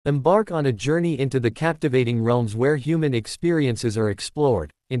Embark on a journey into the captivating realms where human experiences are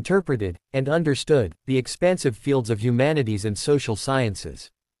explored, interpreted, and understood, the expansive fields of humanities and social sciences.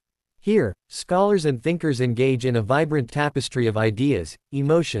 Here, scholars and thinkers engage in a vibrant tapestry of ideas,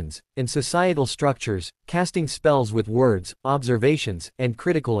 emotions, and societal structures, casting spells with words, observations, and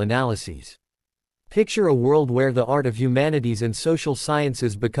critical analyses. Picture a world where the art of humanities and social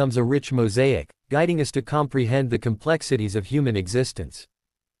sciences becomes a rich mosaic, guiding us to comprehend the complexities of human existence.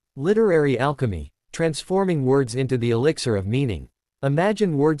 Literary alchemy, transforming words into the elixir of meaning.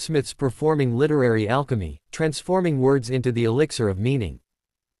 Imagine wordsmiths performing literary alchemy, transforming words into the elixir of meaning.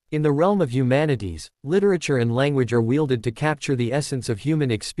 In the realm of humanities, literature and language are wielded to capture the essence of human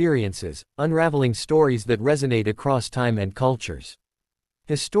experiences, unraveling stories that resonate across time and cultures.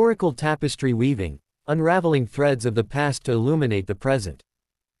 Historical tapestry weaving, unraveling threads of the past to illuminate the present.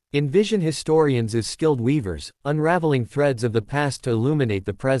 Envision historians as skilled weavers, unraveling threads of the past to illuminate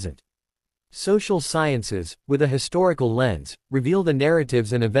the present. Social sciences, with a historical lens, reveal the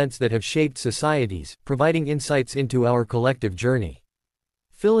narratives and events that have shaped societies, providing insights into our collective journey.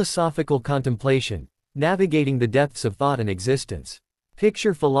 Philosophical contemplation, navigating the depths of thought and existence.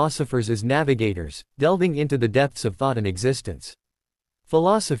 Picture philosophers as navigators, delving into the depths of thought and existence.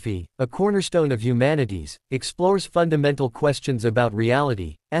 Philosophy, a cornerstone of humanities, explores fundamental questions about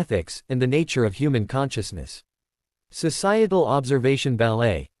reality, ethics, and the nature of human consciousness. Societal observation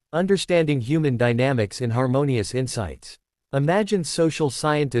ballet, understanding human dynamics in harmonious insights. Imagine social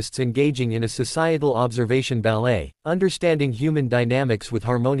scientists engaging in a societal observation ballet, understanding human dynamics with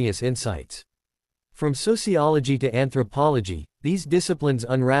harmonious insights. From sociology to anthropology, these disciplines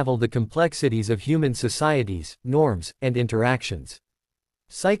unravel the complexities of human societies, norms, and interactions.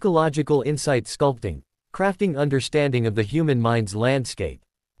 Psychological insight sculpting, crafting understanding of the human mind's landscape.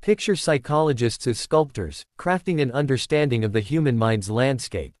 Picture psychologists as sculptors, crafting an understanding of the human mind's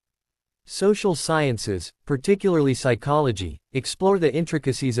landscape. Social sciences, particularly psychology, explore the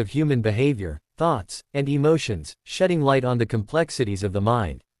intricacies of human behavior, thoughts, and emotions, shedding light on the complexities of the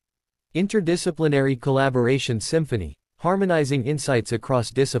mind. Interdisciplinary collaboration symphony, harmonizing insights across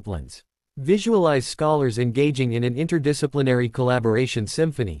disciplines. Visualize scholars engaging in an interdisciplinary collaboration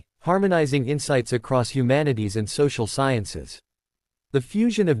symphony, harmonizing insights across humanities and social sciences. The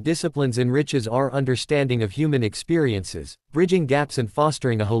fusion of disciplines enriches our understanding of human experiences, bridging gaps and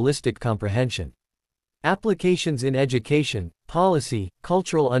fostering a holistic comprehension. Applications in education, policy,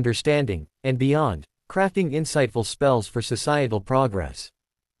 cultural understanding, and beyond, crafting insightful spells for societal progress.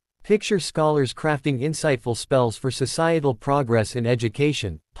 Picture scholars crafting insightful spells for societal progress in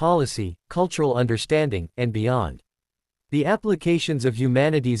education, policy, cultural understanding, and beyond. The applications of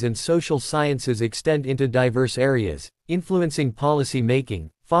humanities and social sciences extend into diverse areas, influencing policy making,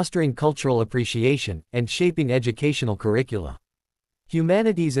 fostering cultural appreciation, and shaping educational curricula.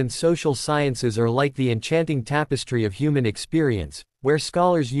 Humanities and social sciences are like the enchanting tapestry of human experience, where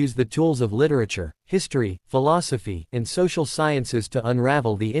scholars use the tools of literature, history, philosophy, and social sciences to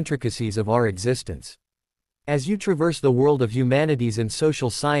unravel the intricacies of our existence. As you traverse the world of humanities and social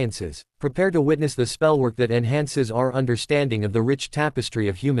sciences, prepare to witness the spellwork that enhances our understanding of the rich tapestry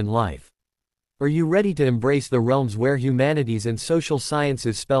of human life. Are you ready to embrace the realms where humanities and social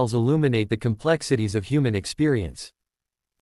sciences spells illuminate the complexities of human experience?